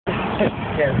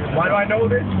Why do I know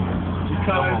this?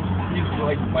 Because he's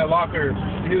like my locker.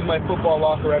 He was my football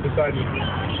locker right beside me.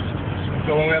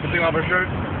 So when we had to take off our shirt,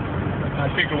 I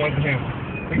picked one for him.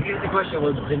 The question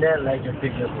was Jeanette like your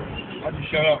big nipple. Why'd you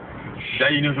shut up?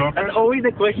 That you know? That's always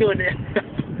the question when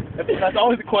That's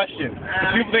always the question.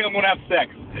 People think I'm gonna have sex.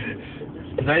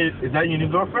 Is that your new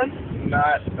girlfriend?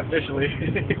 Not officially.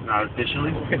 Not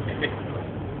officially.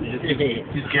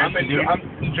 She's scared to do it? I'm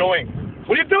enjoying.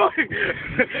 What are you doing?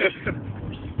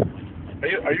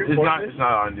 Are you recording It's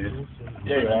not on, dude.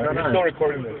 Yeah, you are. You're still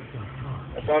recording this.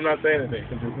 That's why I'm not saying anything.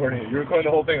 Since you're recording it. You're recording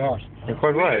the whole thing, huh?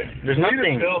 Record what? There's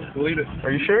nothing. Delete it.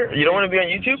 Are you sure? You don't want to be on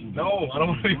YouTube? No, I don't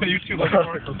want to be on YouTube like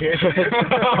Mark, okay?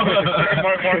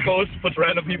 Mark Close puts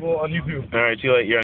random people on YouTube. Alright, too late. You're